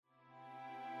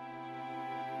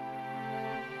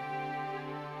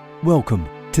Welcome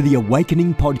to the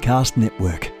Awakening Podcast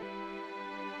Network.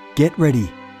 Get ready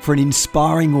for an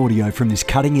inspiring audio from this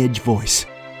cutting-edge voice.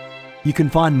 You can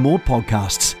find more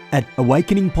podcasts at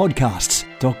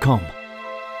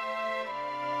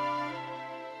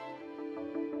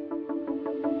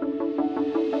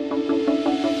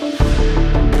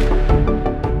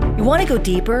You want to go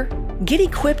deeper? Get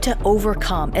equipped to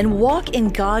overcome and walk in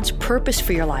God's purpose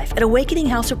for your life at Awakening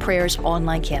House of Prayer's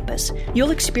online campus.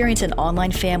 You'll experience an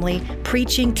online family,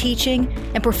 preaching, teaching,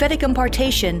 and prophetic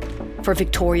impartation for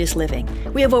victorious living.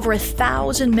 We have over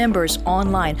 1,000 members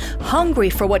online, hungry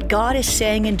for what God is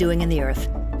saying and doing in the earth.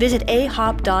 Visit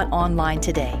ahop.online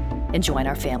today and join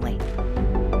our family.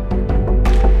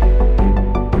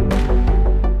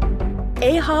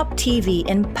 AHOP TV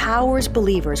empowers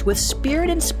believers with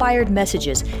Spirit-inspired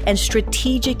messages and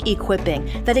strategic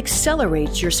equipping that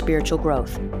accelerates your spiritual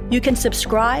growth. You can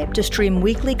subscribe to stream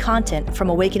weekly content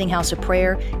from Awakening House of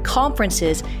Prayer,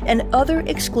 conferences, and other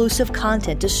exclusive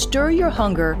content to stir your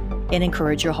hunger and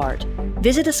encourage your heart.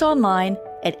 Visit us online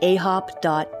at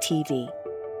ahop.tv.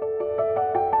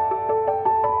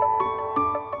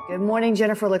 Good morning,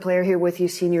 Jennifer LeClaire here with you,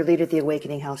 Senior Leader at the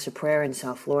Awakening House of Prayer in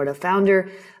South Florida, founder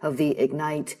of the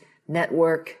Ignite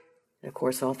Network, and of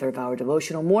course, author of our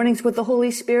devotional Mornings with the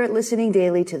Holy Spirit, listening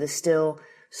daily to the still,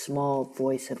 small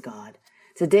voice of God.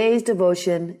 Today's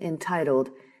devotion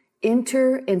entitled,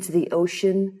 Enter into the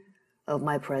Ocean of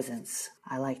My Presence.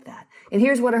 I like that. And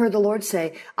here's what I heard the Lord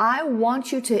say. I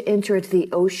want you to enter into the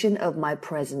ocean of my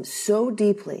presence so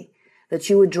deeply that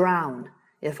you would drown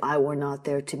if I were not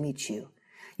there to meet you.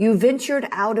 You ventured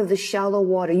out of the shallow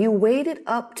water. You waded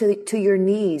up to your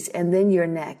knees and then your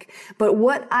neck. But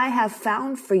what I have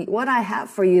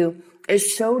for you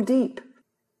is so deep,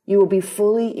 you will be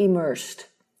fully immersed.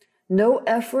 No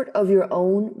effort of your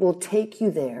own will take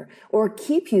you there or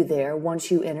keep you there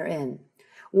once you enter in.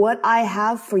 What I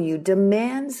have for you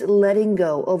demands letting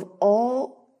go of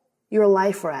all your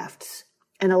life rafts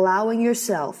and allowing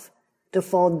yourself to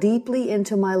fall deeply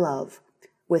into my love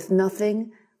with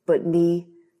nothing but me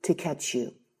to catch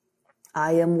you.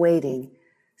 I am waiting,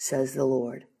 says the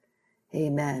Lord.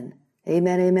 Amen.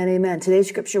 Amen, amen, amen. Today's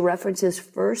scripture reference is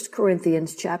 1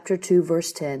 Corinthians chapter 2,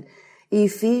 verse 10,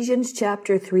 Ephesians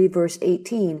chapter 3, verse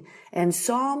 18, and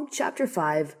Psalm chapter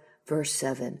 5, verse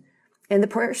 7. And the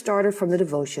prayer starter from the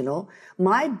devotional,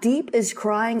 my deep is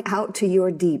crying out to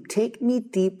your deep. Take me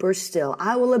deeper still.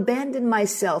 I will abandon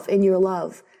myself in your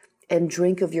love and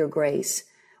drink of your grace.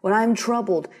 When I'm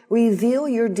troubled, reveal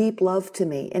your deep love to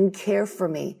me and care for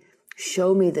me.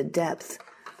 Show me the depth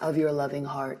of your loving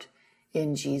heart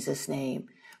in Jesus' name.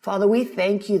 Father, we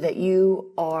thank you that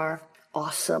you are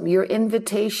awesome. Your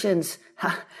invitations,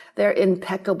 they're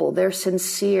impeccable. They're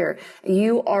sincere.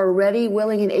 You are ready,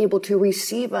 willing, and able to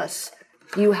receive us.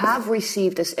 You have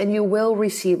received us and you will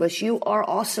receive us. You are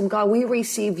awesome, God. We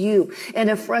receive you in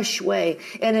a fresh way,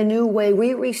 in a new way.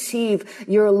 We receive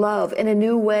your love in a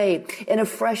new way, in a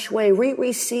fresh way. We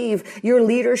receive your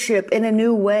leadership in a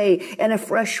new way, in a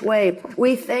fresh way.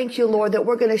 We thank you, Lord, that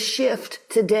we're going to shift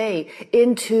today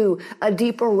into a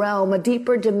deeper realm, a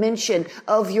deeper dimension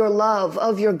of your love,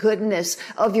 of your goodness,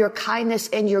 of your kindness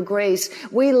and your grace.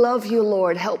 We love you,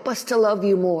 Lord. Help us to love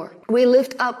you more. We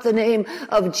lift up the name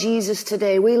of Jesus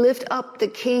today. We lift up the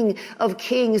King of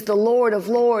Kings, the Lord of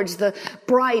Lords, the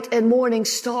bright and morning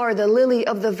star, the lily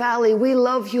of the valley. We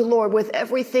love you, Lord, with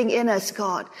everything in us,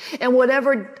 God. And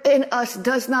whatever in us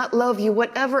does not love you,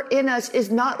 whatever in us is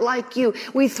not like you,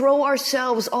 we throw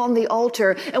ourselves on the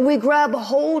altar and we grab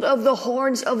hold of the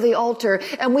horns of the altar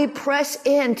and we press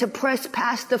in to press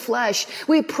past the flesh.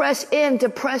 We press in to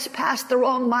press past the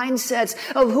wrong mindsets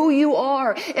of who you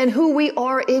are and who we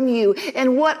are in you,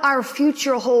 and what our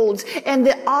future holds, and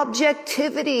the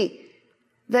objectivity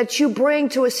that you bring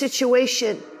to a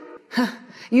situation.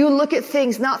 You look at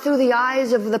things not through the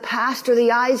eyes of the past or the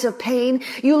eyes of pain.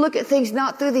 You look at things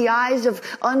not through the eyes of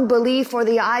unbelief or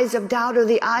the eyes of doubt or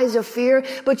the eyes of fear,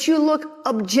 but you look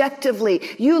objectively.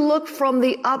 You look from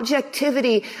the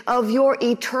objectivity of your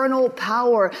eternal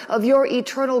power, of your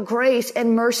eternal grace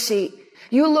and mercy.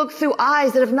 You look through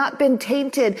eyes that have not been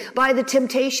tainted by the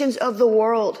temptations of the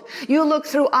world. You look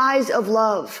through eyes of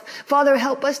love. Father,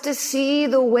 help us to see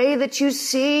the way that you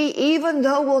see, even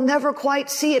though we'll never quite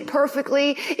see it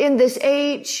perfectly in this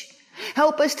age.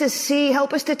 Help us to see.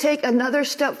 Help us to take another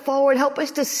step forward. Help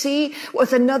us to see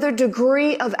with another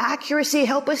degree of accuracy.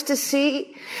 Help us to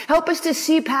see. Help us to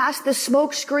see past the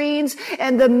smoke screens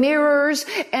and the mirrors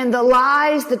and the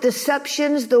lies, the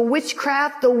deceptions, the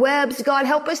witchcraft, the webs. God,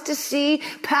 help us to see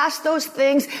past those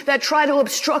things that try to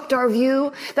obstruct our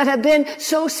view, that have been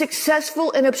so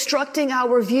successful in obstructing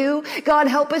our view. God,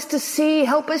 help us to see.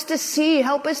 Help us to see.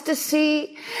 Help us to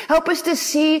see. Help us to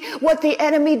see what the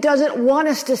enemy doesn't want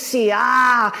us to see.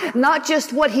 Not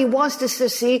just what he wants us to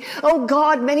see. Oh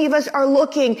God, many of us are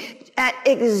looking at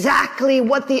exactly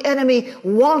what the enemy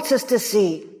wants us to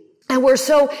see. And we're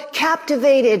so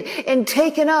captivated and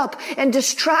taken up and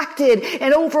distracted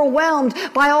and overwhelmed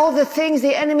by all the things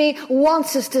the enemy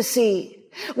wants us to see.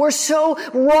 We're so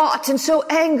wrought and so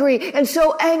angry and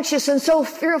so anxious and so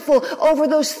fearful over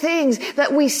those things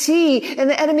that we see and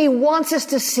the enemy wants us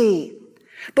to see.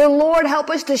 But Lord, help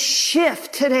us to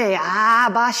shift today.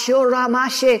 Help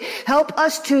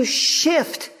us to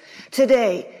shift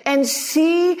today and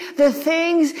see the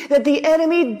things that the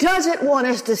enemy doesn't want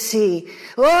us to see.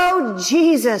 Oh,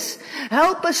 Jesus,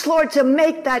 help us, Lord, to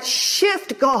make that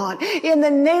shift, God, in the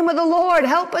name of the Lord.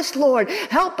 Help us, Lord.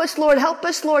 Help us, Lord. Help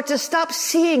us, Lord, to stop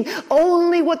seeing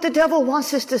only what the devil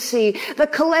wants us to see. The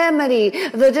calamity,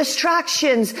 the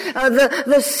distractions,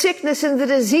 the sickness and the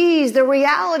disease, the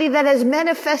reality that has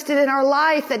manifested in our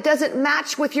life that doesn't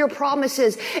match with your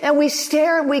promises. And we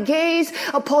stare and we gaze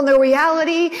upon the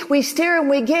reality. We stare and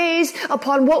we gaze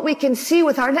upon what we can see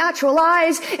with our natural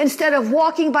eyes instead of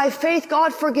walking by faith.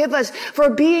 God, forgive us for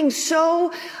being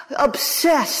so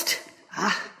obsessed,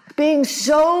 being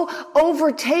so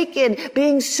overtaken,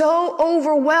 being so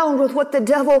overwhelmed with what the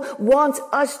devil wants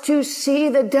us to see.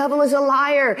 The devil is a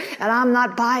liar, and I'm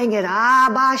not buying it.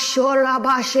 Help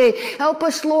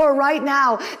us, Lord, right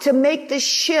now to make this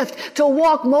shift, to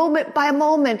walk moment by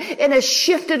moment in a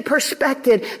shifted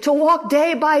perspective, to walk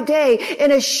day by day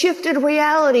in a shifted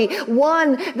reality,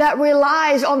 one that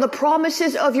relies on the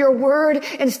promises of your word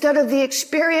instead of the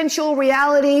experiential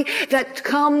reality that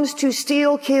comes to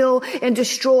steal, kill, and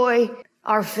destroy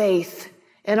our faith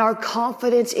and our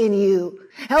confidence in you.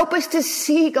 Help us to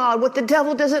see, God, what the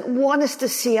devil doesn't want us to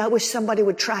see. I wish somebody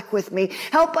would track with me.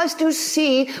 Help us to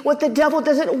see what the devil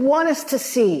doesn't want us to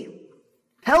see.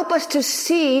 Help us to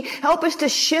see, help us to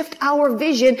shift our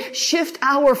vision, shift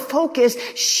our focus,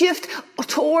 shift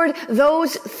toward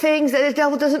those things that the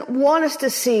devil doesn't want us to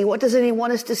see. What doesn't he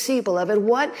want us to see, beloved?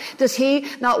 What does he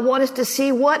not want us to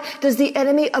see? What does the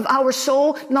enemy of our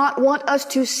soul not want us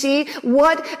to see?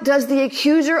 What does the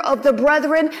accuser of the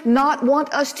brethren not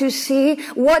want us to see?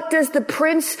 What does the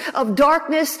prince of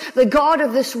darkness, the god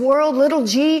of this world, little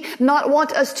g, not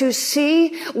want us to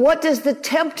see? What does the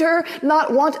tempter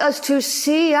not want us to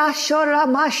see? What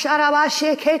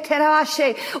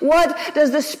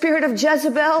does the spirit of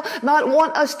Jezebel not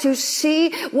want us to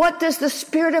see? What does the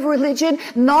spirit of religion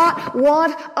not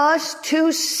want us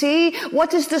to see?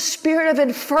 What does the spirit of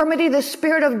infirmity, the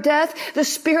spirit of death, the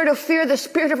spirit of fear, the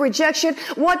spirit of rejection,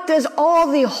 what does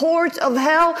all the hordes of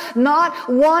hell not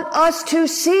want us to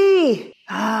see?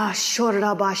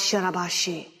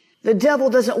 The devil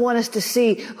doesn't want us to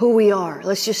see who we are.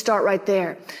 Let's just start right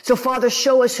there. So Father,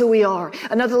 show us who we are.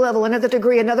 Another level, another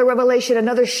degree, another revelation,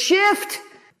 another shift.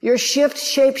 Your shift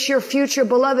shapes your future,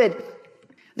 beloved.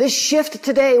 This shift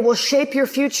today will shape your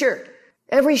future.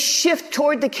 Every shift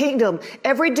toward the kingdom,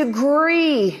 every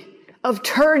degree of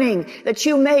turning that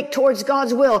you make towards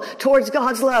God's will, towards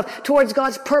God's love, towards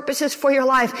God's purposes for your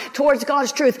life, towards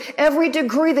God's truth, every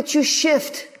degree that you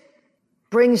shift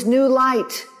brings new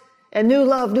light and new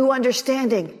love, new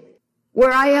understanding.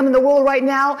 Where I am in the world right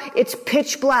now, it's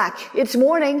pitch black. It's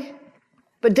morning,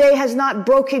 but day has not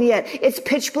broken yet. It's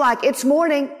pitch black. It's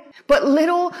morning, but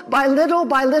little by little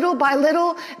by little by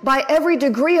little, by every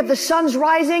degree of the sun's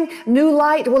rising, new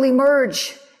light will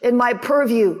emerge in my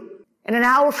purview. And an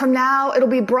hour from now, it'll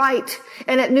be bright.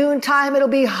 And at noontime, it'll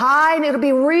be high and it'll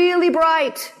be really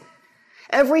bright.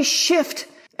 Every shift,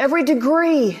 every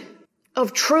degree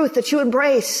of truth that you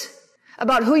embrace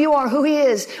about who you are, who he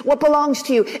is, what belongs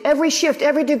to you. Every shift,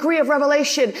 every degree of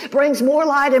revelation brings more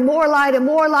light and more light and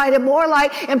more light and more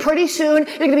light. And pretty soon,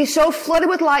 you're going to be so flooded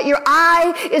with light, your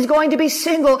eye is going to be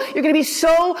single. You're going to be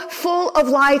so full of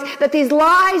light that these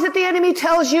lies that the enemy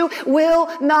tells you will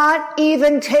not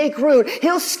even take root.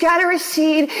 He'll scatter a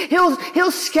seed. He'll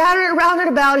scatter it round and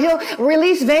about. He'll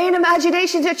release vain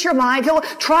imaginations at your mind. He'll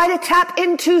try to tap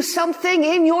into something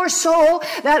in your soul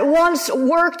that once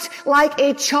worked like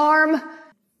a charm.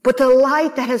 But the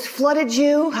light that has flooded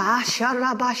you,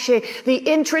 the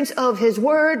entrance of his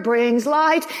word brings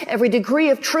light. Every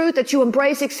degree of truth that you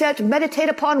embrace, accept, meditate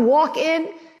upon, walk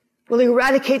in, will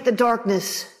eradicate the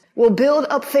darkness, will build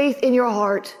up faith in your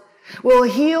heart, will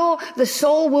heal the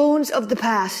soul wounds of the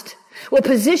past, will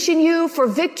position you for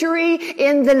victory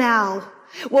in the now,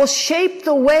 will shape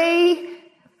the way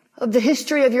of the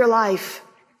history of your life.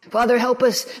 Father, help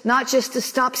us not just to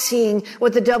stop seeing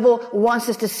what the devil wants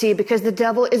us to see, because the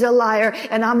devil is a liar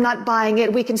and I'm not buying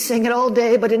it. We can sing it all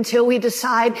day, but until we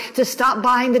decide to stop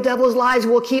buying the devil's lies,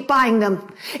 we'll keep buying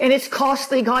them. And it's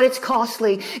costly. God, it's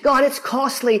costly. God, it's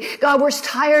costly. God, we're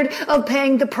tired of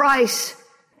paying the price.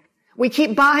 We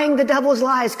keep buying the devil's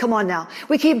lies. Come on now.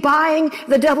 We keep buying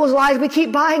the devil's lies. We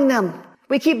keep buying them.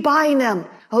 We keep buying them.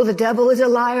 Oh, the devil is a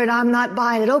liar and I'm not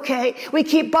buying it. Okay. We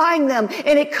keep buying them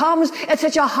and it comes at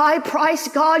such a high price.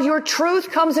 God, your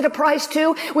truth comes at a price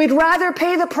too. We'd rather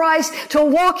pay the price to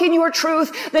walk in your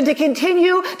truth than to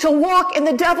continue to walk in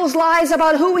the devil's lies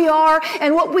about who we are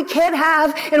and what we can't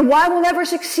have and why we'll never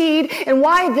succeed and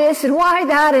why this and why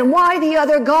that and why the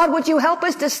other. God, would you help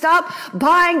us to stop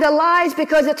buying the lies,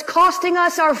 because it's costing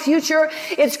us our future.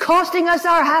 It's costing us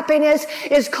our happiness.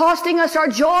 It's costing us our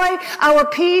joy, our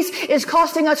peace. It's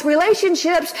costing us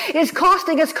relationships. Is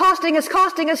costing us.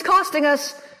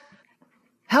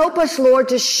 Help us, Lord,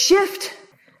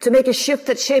 to make a shift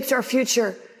that shapes our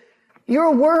future.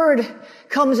 Your word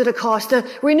comes at a cost. The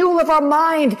renewal of our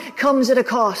mind comes at a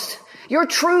cost. Your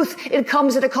truth, it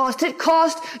comes at a cost. It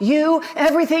cost you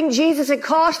everything. Jesus, it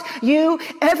cost you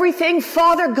everything.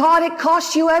 Father God, it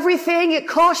cost you everything. It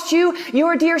cost you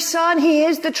your dear son. He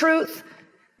is the truth.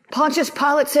 Pontius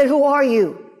Pilate said, who are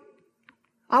you?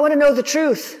 I want to know the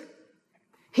truth.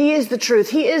 He is the truth.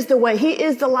 He is the way. He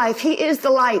is the life. He is the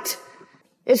light.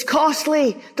 It's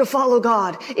costly to follow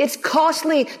God. It's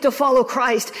costly to follow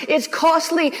Christ. It's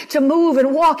costly to move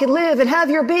and walk and live and have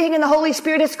your being in the Holy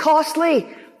Spirit. It's costly.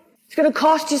 It's going to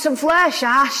cost you some flesh.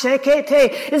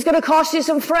 It's going to cost you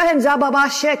some friends.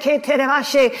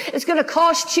 It's going to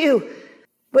cost you,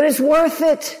 but it's worth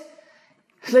it.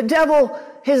 The devil,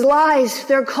 his lies,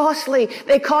 they're costly.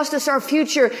 They cost us our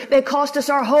future. They cost us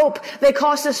our hope. They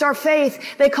cost us our faith.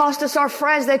 They cost us our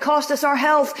friends. They cost us our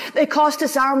health. They cost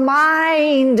us our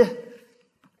mind.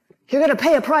 You're going to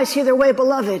pay a price either way,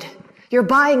 beloved. You're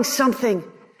buying something.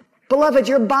 Beloved,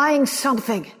 you're buying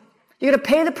something. You're going to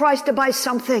pay the price to buy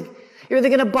something. You're either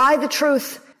going to buy the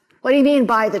truth. What do you mean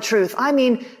buy the truth? I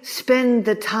mean spend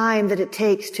the time that it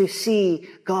takes to see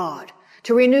God,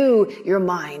 to renew your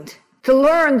mind, to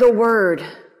learn the word,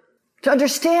 to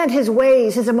understand his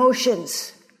ways, his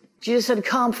emotions. Jesus said,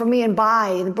 come from me and buy.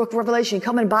 In the book of Revelation,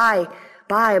 come and buy.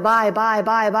 Buy.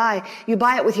 You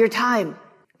buy it with your time.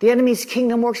 The enemy's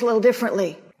kingdom works a little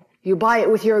differently. You buy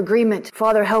it with your agreement.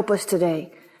 Father, help us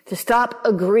today to stop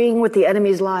agreeing with the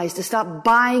enemy's lies, to stop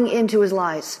buying into his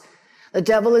lies. The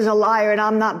devil is a liar and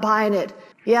I'm not buying it.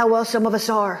 Yeah, well, some of us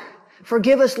are.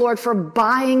 Forgive us, Lord, for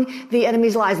buying the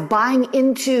enemy's lies, buying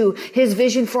into his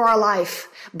vision for our life,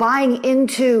 buying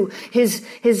into his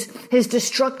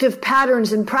destructive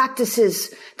patterns and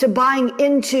practices, to buying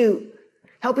into.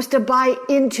 Help us to buy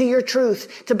into your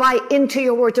truth, to buy into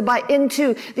your word, to buy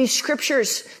into these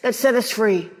scriptures that set us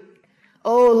free.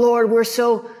 Oh, Lord, we're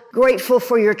so grateful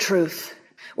for your truth.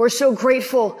 We're so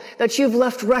grateful that you've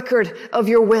left record of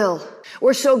your will.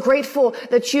 We're so grateful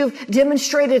that you've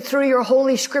demonstrated through your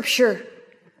holy scripture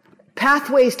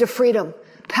pathways to freedom,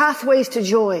 pathways to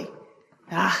joy.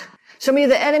 Some of you,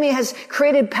 the enemy has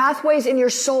created pathways in your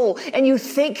soul and you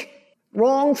think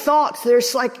wrong thoughts.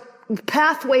 There's like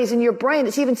pathways in your brain.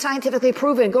 It's even scientifically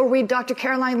proven. Go read Dr.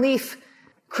 Caroline Leaf,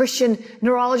 Christian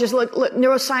neurologist,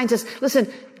 neuroscientist. Listen,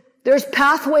 there's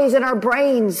pathways in our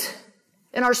brains,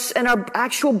 in our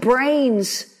actual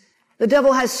brains. The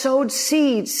devil has sowed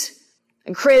seeds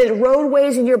and created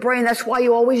roadways in your brain. That's why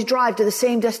you always drive to the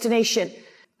same destination.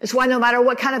 That's why no matter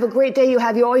what kind of a great day you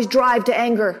have, you always drive to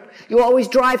anger. You always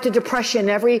drive to depression.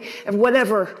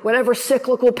 Whatever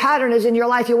cyclical pattern is in your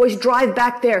life, you always drive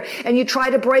back there and you try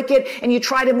to break it and you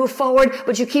try to move forward,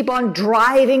 but you keep on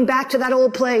driving back to that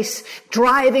old place,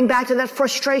 driving back to that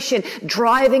frustration,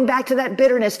 driving back to that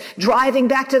bitterness, driving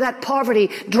back to that poverty,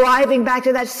 driving back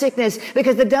to that sickness,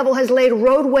 because the devil has laid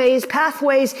roadways,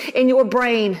 pathways in your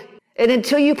brain. And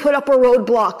until you put up a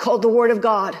roadblock called the Word of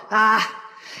God,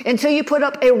 until you put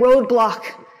up a roadblock,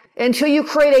 until you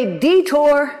create a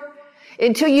detour,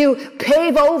 until you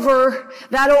pave over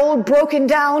that old broken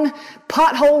down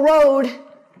pothole road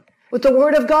with the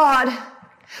Word of God,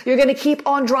 you're going to keep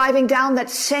on driving down that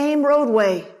same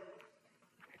roadway,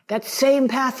 that same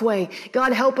pathway.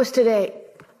 God, help us today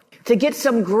to get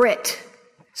some grit,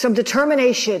 some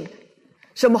determination,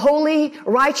 some holy,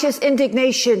 righteous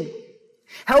indignation.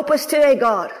 Help us today,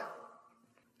 God,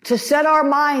 to set our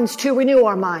minds to renew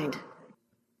our mind.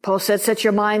 Paul said, set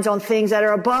your minds on things that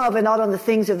are above and not on the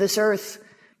things of this earth.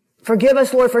 Forgive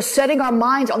us, Lord, for setting our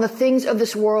minds on the things of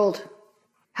this world.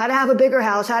 How to have a bigger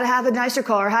house, how to have a nicer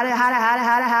car,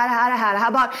 how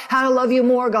about how to love you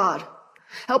more, God.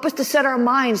 Help us to set our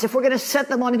minds, if we're going to set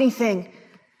them on anything,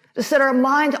 to set our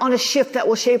mind on a shift that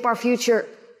will shape our future,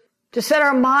 to set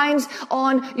our minds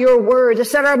on your word, to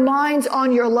set our minds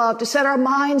on your love, to set our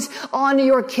minds on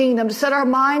your kingdom, to set our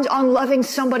minds on loving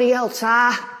somebody else.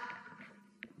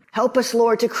 Help us,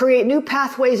 Lord, to create new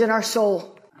pathways in our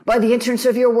soul by the entrance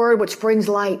of your word, which brings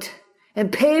light and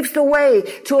paves the way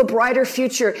to a brighter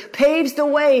future, paves the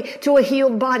way to a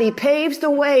healed body, paves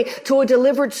the way to a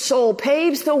delivered soul,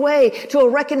 paves the way to a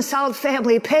reconciled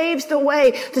family, paves the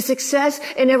way to success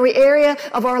in every area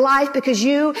of our life, because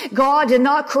you, God, did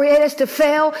not create us to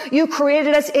fail. You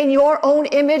created us in your own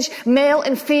image, male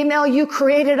and female. You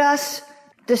created us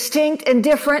distinct and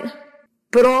different,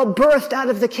 but all birthed out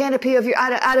of the canopy of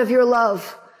out of your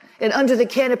love and under the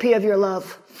canopy of your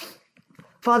love.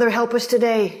 Father, help us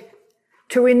today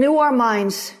to renew our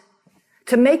minds,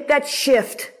 to make that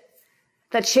shift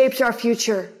that shapes our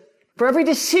future. For every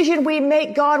decision we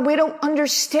make, God, we don't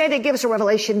understand it. Give us a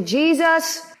revelation.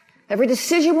 Jesus, every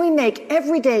decision we make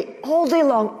every day, all day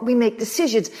long, we make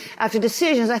decisions after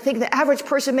decisions. I think the average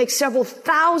person makes several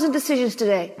thousand decisions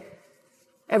today,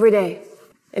 every day.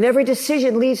 And every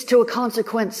decision leads to a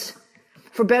consequence,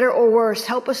 for better or worse.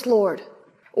 Help us, Lord.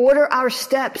 Order our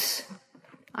steps.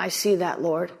 I see that,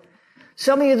 Lord.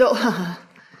 Some of you, though,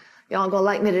 y'all gonna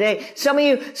like me today. Some of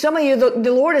you,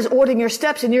 the Lord is ordering your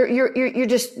steps, and you're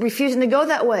just refusing to go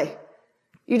that way.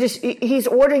 He's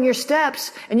ordering your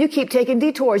steps, and you keep taking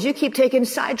detours. You keep taking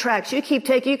sidetracks. You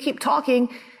keep talking.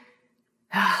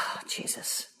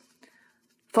 Jesus.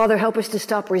 Father, help us to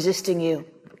stop resisting you.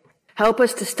 Help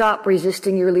us to stop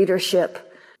resisting your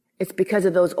leadership. It's because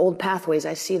of those old pathways.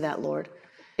 I see that, Lord.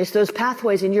 It's those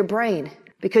pathways in your brain.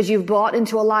 Because you've bought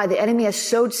into a lie. The enemy has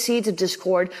sowed seeds of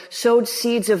discord, sowed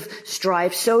seeds of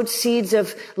strife, sowed seeds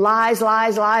of lies,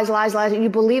 and you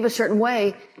believe a certain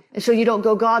way, and so you don't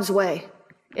go God's way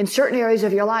in certain areas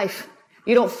of your life.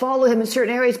 You don't follow him in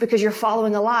certain areas because you're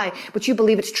following a lie, but you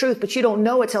believe it's truth, but you don't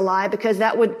know it's a lie, because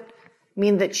that would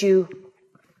mean that you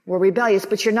were rebellious.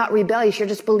 But you're not rebellious, you're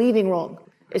just believing wrong.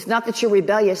 It's not that you're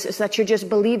rebellious, it's that you're just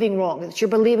believing wrong, that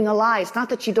you're believing a lie. It's not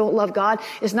that you don't love God,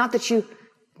 it's not that you...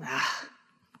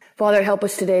 Father, help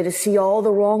us today to see all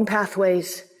the wrong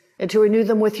pathways and to renew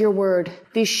them with your word.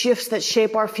 These shifts that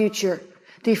shape our future,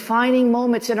 defining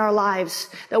moments in our lives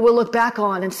that we'll look back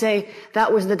on and say,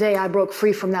 that was the day I broke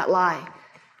free from that lie.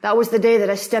 That was the day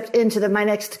that I stepped into my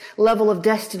next level of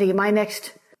destiny, my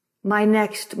next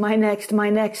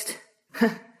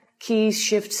keys,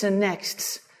 shifts, and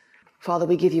nexts. Father,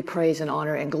 we give you praise and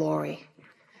honor and glory.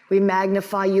 We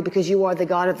magnify you because you are the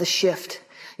God of the shift.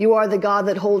 You are the God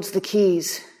that holds the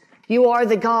keys. You are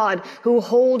the God who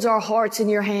holds our hearts in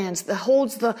your hands, that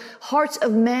holds the hearts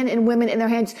of men and women in their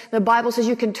hands. The Bible says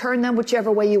you can turn them whichever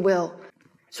way you will.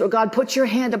 So God, put your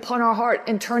hand upon our heart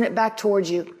and turn it back towards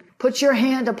you. Put your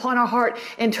hand upon our heart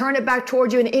and turn it back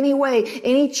towards you in any way,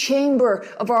 any chamber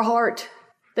of our heart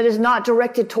that is not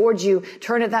directed towards you,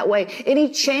 turn it that way. Any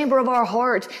chamber of our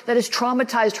heart that is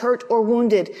traumatized, hurt, or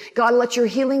wounded, God, let your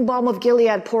healing balm of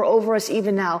Gilead pour over us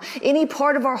even now. Any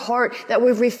part of our heart that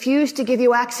we've refused to give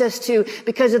you access to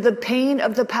because of the pain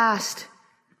of the past,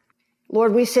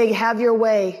 Lord, we say, have your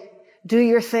way, do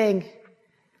your thing.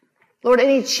 Lord,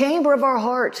 any chamber of our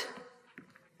heart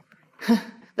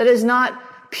that is not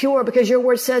pure, because your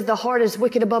word says the heart is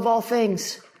wicked above all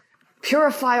things,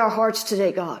 purify our hearts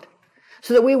today, God,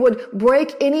 so that we would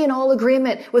break any and all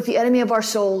agreement with the enemy of our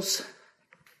souls.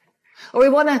 Or we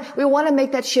want to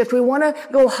make that shift. We want to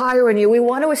go higher in you. We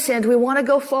want to ascend. We want to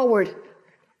go forward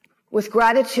with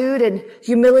gratitude and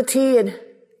humility and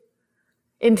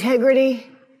integrity.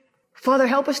 Father,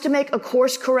 help us to make a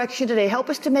course correction today. Help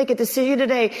us to make a decision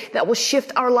today that will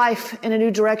shift our life in a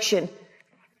new direction.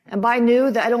 And by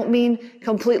new, that I don't mean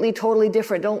completely, totally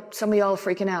different. Some of y'all are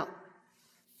freaking out.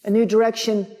 A new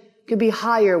direction could be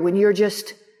higher when you're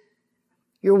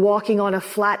walking on a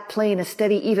flat plane, a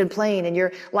steady, even plane, and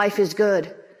your life is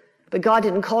good. But God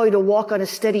didn't call you to walk on a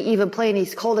steady, even plane.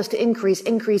 He's called us to increase.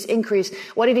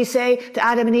 What did he say to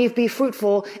Adam and Eve? Be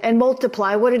fruitful and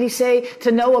multiply. What did he say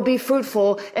to Noah? Be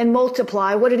fruitful and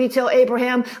multiply. What did he tell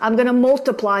Abraham? I'm going to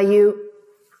multiply you.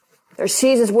 There's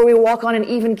seasons where we walk on an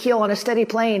even keel, on a steady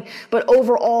plane, but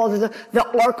overall,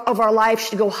 the arc of our life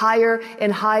should go higher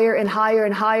and higher and higher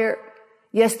and higher.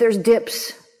 Yes, there's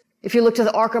dips. If you look to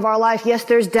the arc of our life, yes,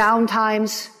 there's down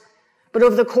times, But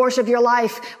over the course of your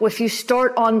life, if you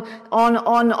start on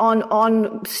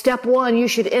step one, you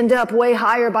should end up way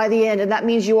higher by the end. And that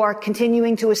means you are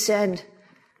continuing to ascend,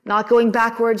 not going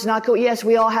backwards, yes,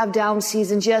 we all have down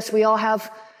seasons. Yes, we all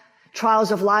have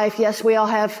trials of life. Yes, we all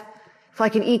have,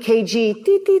 like an EKG.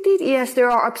 Yes, there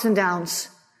are ups and downs.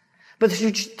 But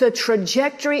the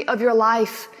trajectory of your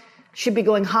life should be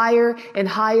going higher and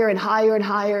higher and higher and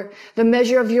higher. The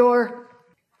measure of your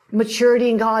maturity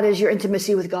in God is your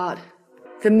intimacy with God.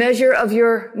 The measure of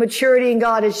your maturity in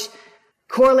God is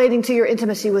correlating to your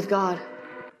intimacy with God.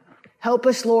 Help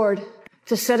us, Lord,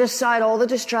 to set aside all the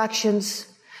distractions,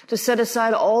 to set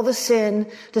aside all the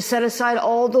sin, to set aside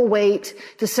all the weight,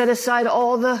 to set aside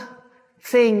all the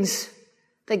things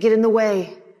that get in the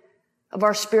way of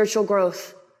our spiritual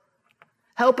growth.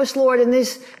 Help us, Lord, in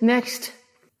these next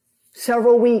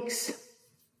several weeks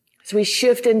as we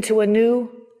shift into a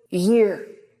new year.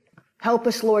 Help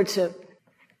us, Lord, to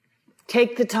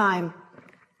take the time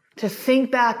to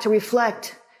think back, to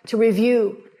reflect, to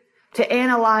review, to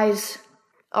analyze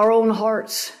our own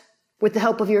hearts with the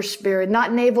help of your Spirit,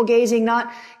 not navel gazing,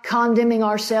 not condemning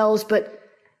ourselves, but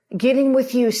getting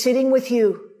with you, sitting with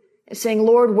you and saying,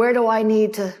 Lord, where do I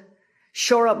need to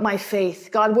shore up my faith?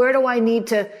 God, where do I need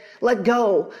to let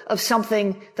go of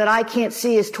something that I can't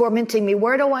see is tormenting me?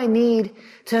 Where do I need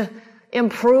to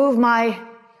improve my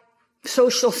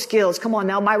social skills? Come on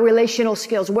now, my relational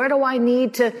skills. Where do I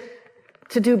need to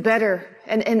do better?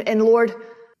 And Lord,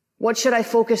 what should I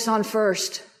focus on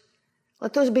first?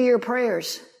 Let those be your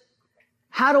prayers.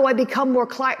 How do I become more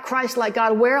Christ-like?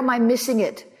 God, where am I missing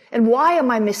it? And why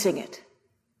am I missing it?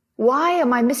 Why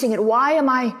am I missing it? Why am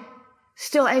I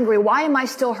still angry? Why am I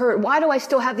still hurt? Why do I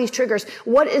still have these triggers?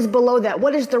 What is below that?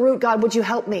 What is the root? God, would you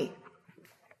help me?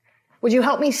 Would you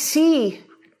help me see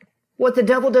what the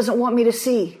devil doesn't want me to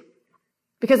see?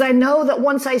 Because I know that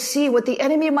once I see what the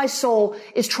enemy of my soul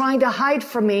is trying to hide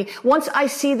from me, once I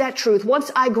see that truth,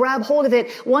 once I grab hold of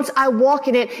it, once I walk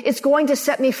in it, it's going to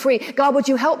set me free. God, would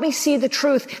you help me see the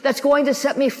truth that's going to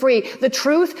set me free? The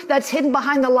truth that's hidden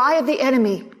behind the lie of the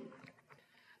enemy.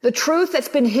 The truth that's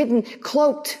been hidden,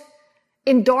 cloaked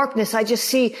in darkness. I just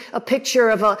see a picture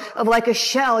of like a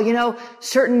shell,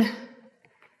 certain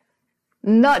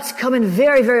nuts come in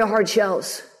very, very hard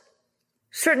shells.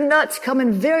 Certain nuts come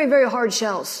in very, very hard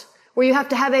shells where you have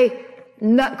to have a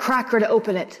nut cracker to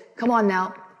open it. Come on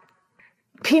now.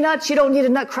 Peanuts, you don't need a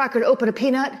nut cracker to open a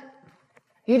peanut.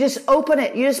 You just open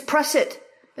it. You just press it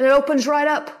and it opens right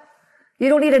up. You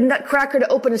don't need a nut cracker to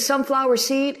open a sunflower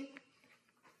seed.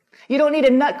 You don't need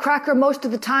a nut cracker most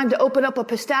of the time to open up a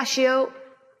pistachio.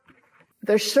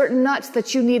 There's certain nuts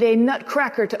that you need a nut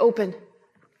cracker to open.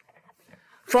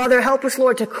 Father, help us,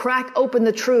 Lord, to crack open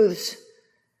the truths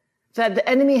that the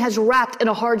enemy has wrapped in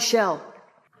a hard shell.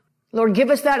 Lord, give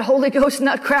us that Holy Ghost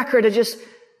nutcracker to just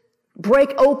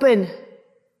break open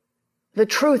the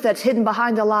truth that's hidden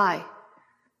behind a lie.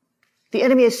 The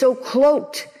enemy is so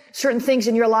cloaked certain things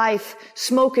in your life,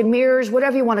 smoke and mirrors,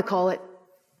 whatever you want to call it.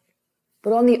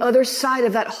 But on the other side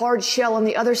of that hard shell, on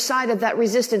the other side of that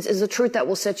resistance is the truth that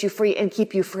will set you free and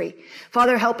keep you free.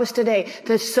 Father, help us today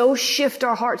to so shift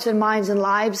our hearts and minds and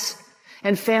lives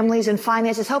and families and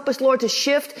finances. Help us, Lord, to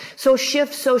shift.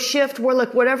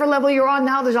 Look, whatever level you're on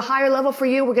now, there's a higher level for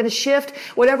you. We're going to shift.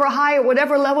 Whatever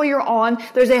level you're on,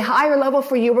 there's a higher level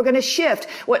for you. We're going to shift.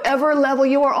 Whatever level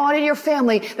you are on in your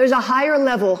family, there's a higher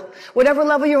level. Whatever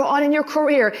level you're on in your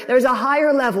career, there's a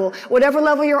higher level. Whatever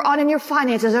level you're on in your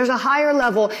finances, there's a higher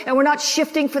level. And we're not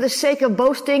shifting for the sake of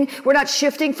boasting. We're not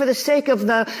shifting for the sake of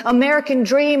the American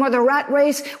dream or the rat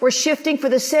race. We're shifting for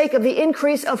the sake of the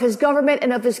increase of His government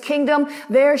and of His kingdom.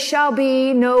 There shall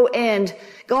be no end.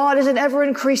 God is an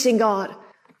ever-increasing God.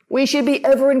 We should be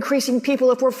ever-increasing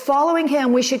people. If we're following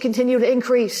Him, we should continue to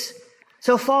increase.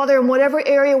 So, Father, in whatever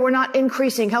area we're not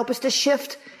increasing, help us to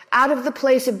shift out of the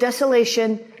place of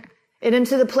desolation and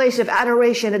into the place of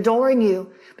adoration, adoring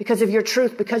You because of Your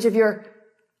truth, because of Your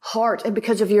heart, and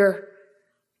because of Your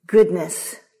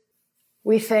goodness.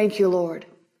 We thank You, Lord.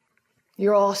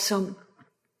 You're awesome.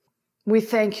 We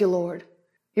thank You, Lord.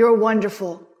 You're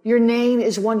wonderful. Your name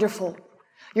is wonderful.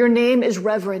 Your name is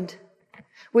reverend.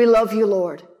 We love You,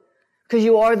 Lord, because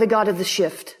You are the God of the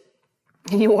shift,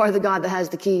 and You are the God that has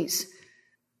the keys.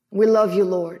 We love You,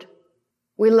 Lord.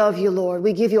 We love You, Lord.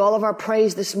 We give You all of our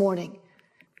praise this morning.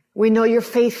 We know You're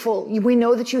faithful. We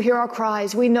know that You hear our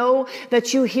cries. We know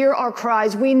that You hear our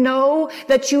cries. We know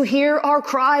that You hear our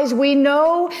cries. We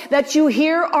know that You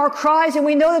hear our cries, and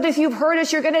we know that if You've heard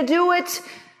us, You're going to do it.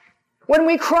 When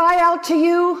we cry out to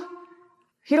You,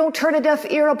 You don't turn a deaf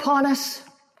ear upon us,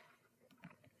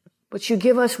 but You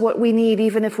give us what we need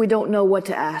even if we don't know what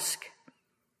to ask.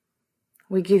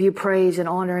 We give you praise and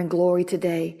honor and glory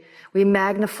today. We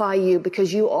magnify you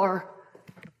because you are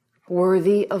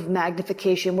worthy of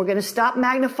magnification. We're going to stop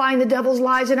magnifying the devil's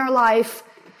lies in our life.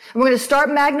 And we're going to start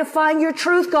magnifying your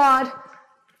truth, God.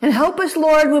 And help us,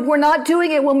 Lord, when we're not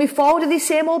doing it, when we fall into these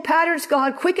same old patterns,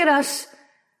 God. Quicken us.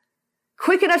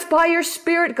 Quicken us by your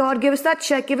Spirit, God. Give us that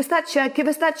check. Give us that check. Give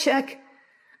us that check.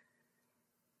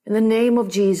 In the name of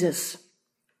Jesus.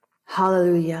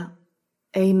 Hallelujah.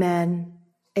 Amen.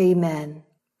 Amen.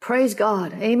 Praise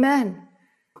God. Amen.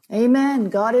 Amen.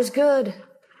 God is good.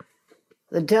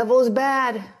 The devil is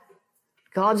bad.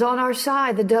 God's on our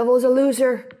side. The devil is a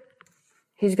loser.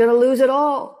 He's going to lose it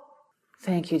all.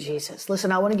 Thank you, Jesus.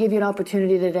 Listen, I want to give you an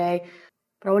opportunity today,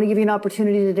 but I want to give you an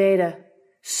opportunity today to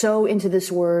sow into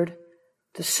this word,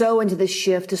 to sow into this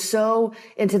shift, to sow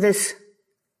into this,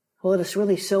 well, let's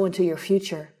really sow into your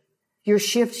future. Your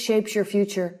shift shapes your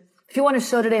future. If you want to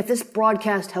sow today, if this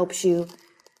broadcast helps you,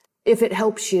 if it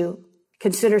helps you,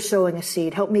 consider sowing a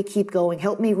seed. Help me keep going.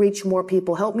 Help me reach more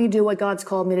people. Help me do what God's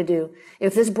called me to do.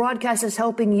 If this broadcast is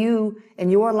helping you in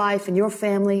your life and your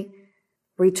family,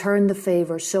 return the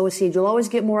favor. Sow a seed. You'll always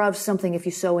get more out of something if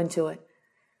you sow into it.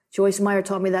 Joyce Meyer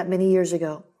taught me that many years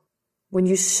ago. When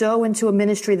you sow into a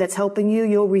ministry that's helping you,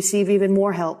 you'll receive even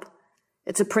more help.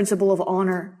 It's a principle of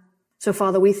honor. So,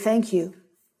 Father, we thank you.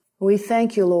 We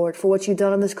thank you, Lord, for what you've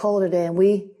done on this call today, and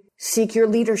we seek your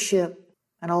leadership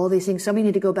and all of these things. Some of you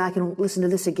need to go back and listen to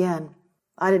this again.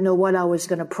 I didn't know what I was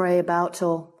going to pray about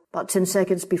till about 10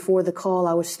 seconds before the call.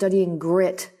 I was studying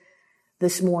grit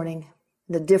this morning.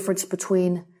 The difference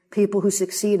between people who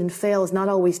succeed and fail is not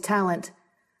always talent.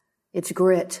 It's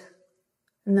grit.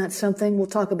 Isn't that something? We'll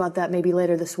talk about that maybe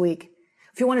later this week.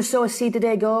 If you want to sow a seed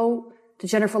today, go to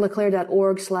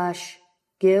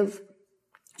jenniferleclaire.org/give.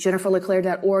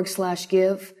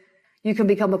 jenniferleclaire.org/give. You can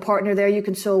become a partner there. You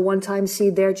can sow a one-time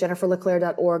seed there,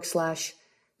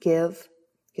 jenniferleclaire.org/give.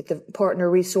 Get the partner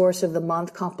resource of the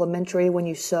month complimentary when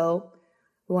you sow.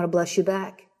 We want to bless you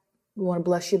back. We want to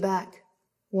bless you back.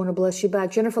 We want to bless you back.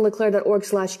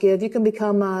 jenniferleclaire.org/give. You can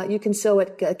become, you can sow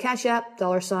at Cash App,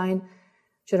 $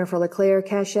 Jennifer LeClaire,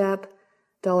 Cash App,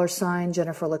 $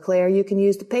 Jennifer LeClaire. You can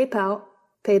use the PayPal,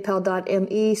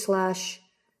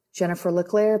 paypal.me/Jennifer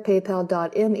LeClaire,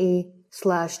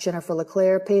 paypal.me/Jennifer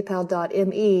LeClaire,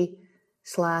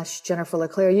 paypal.me/Jennifer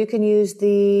LeClaire. You can use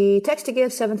the text to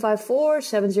give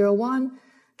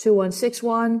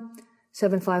 754-701-2161,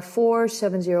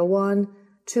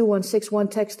 754-701-2161.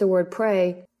 Text the word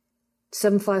pray,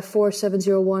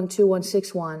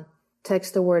 754-701-2161.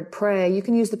 Text the word pray. You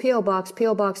can use the P.O. Box,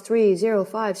 P.O. Box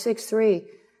 30563,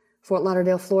 Fort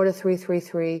Lauderdale, Florida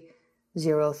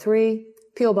 33303.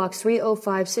 P.O. Box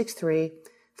 30563,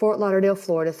 Fort Lauderdale,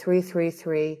 Florida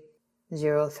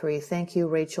 33303. Thank you,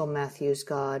 Rachel Matthews.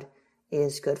 God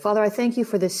is good. Father, I thank you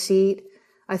for this seed.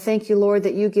 I thank you, Lord,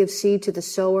 that you give seed to the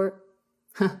sower.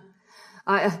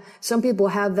 Some people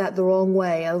have that the wrong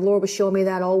way. The Lord was showing me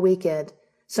that all weekend.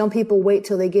 Some people wait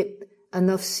till they get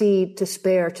enough seed to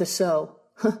spare to sow.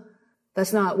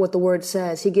 That's not what the word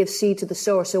says. He gives seed to the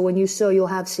sower. So when you sow, you'll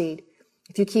have seed.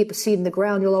 If you keep a seed in the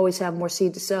ground, you'll always have more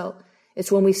seed to sow. It's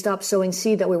when we stop sowing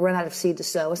seed that we run out of seed to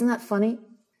sow. Isn't that funny?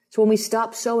 It's when we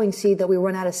stop sowing seed that we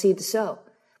run out of seed to sow.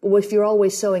 But if you're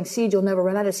always sowing seed, you'll never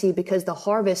run out of seed because the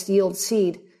harvest yields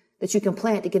seed that you can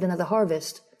plant to get another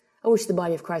harvest. I wish the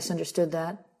body of Christ understood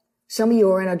that. Some of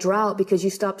you are in a drought because you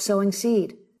stopped sowing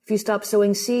seed. If you stop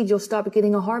sowing seed, you'll stop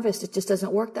getting a harvest. It just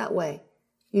doesn't work that way.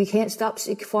 You can't stop.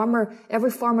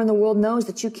 Every farmer in the world knows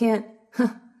that you can't,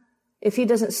 if he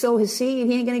doesn't sow his seed,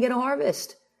 he ain't going to get a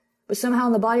harvest. But somehow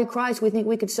in the body of Christ, we think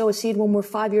we could sow a seed when we're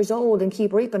 5 years old and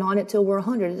keep reaping on it till we're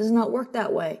 100. It does not work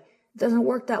that way. It doesn't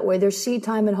work that way. There's seed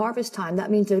time and harvest time. That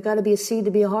means there's got to be a seed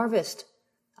to be a harvest.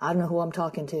 I don't know who I'm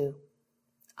talking to.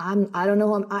 I don't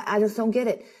know. I just don't get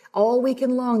it. All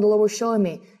weekend long, the Lord was showing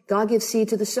me God gives seed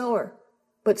to the sower.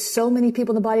 But so many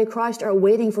people in the body of Christ are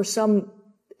waiting for some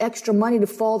extra money to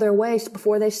fall their way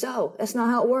before they sow. That's not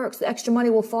how it works. The extra money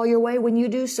will fall your way when you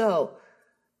do sow.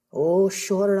 Oh,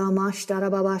 Jesus.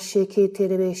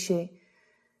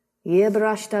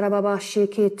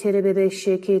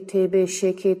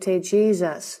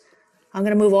 I'm going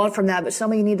to move on from that, but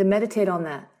some of you need to meditate on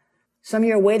that. Some of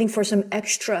you are waiting for some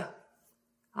extra.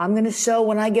 I'm going to sow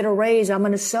when I get a raise. I'm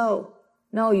going to sow.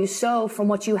 No, you sow from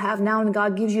what you have now, and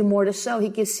God gives you more to sow. He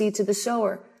gives seed to the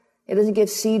sower. It doesn't give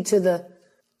seed to the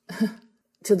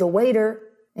to the waiter.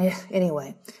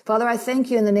 Anyway, Father, I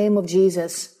thank you in the name of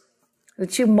Jesus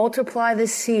that you multiply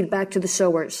this seed back to the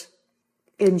sowers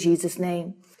in Jesus'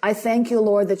 name. I thank you,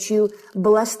 Lord, that you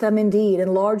bless them indeed,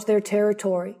 enlarge their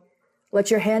territory. Let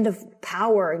your hand of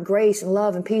power and grace and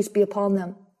love and peace be upon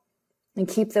them. and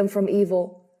keep them from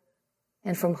evil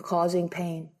and from causing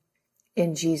pain.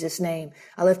 In Jesus' name,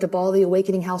 I lift up all the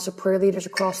Awakening House of Prayer leaders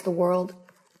across the world,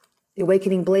 the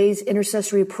Awakening Blaze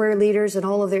intercessory prayer leaders and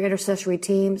all of their intercessory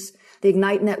teams, the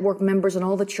Ignite Network members and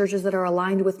all the churches that are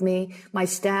aligned with me, my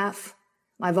staff,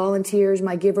 my volunteers,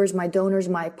 my givers, my donors,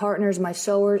 my partners, my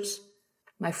sowers,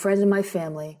 my friends and my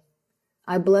family.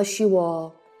 I bless you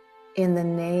all in the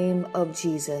name of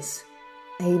Jesus.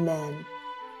 Amen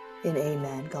and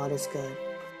amen. God is good.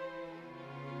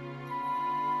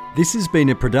 This has been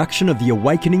a production of the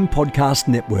Awakening Podcast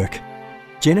Network.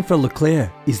 Jennifer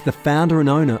LeClaire is the founder and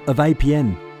owner of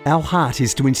APN. Our heart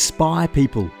is to inspire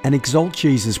people and exalt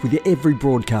Jesus with every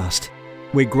broadcast.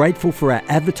 We're grateful for our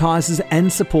advertisers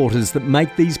and supporters that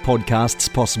make these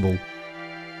podcasts possible.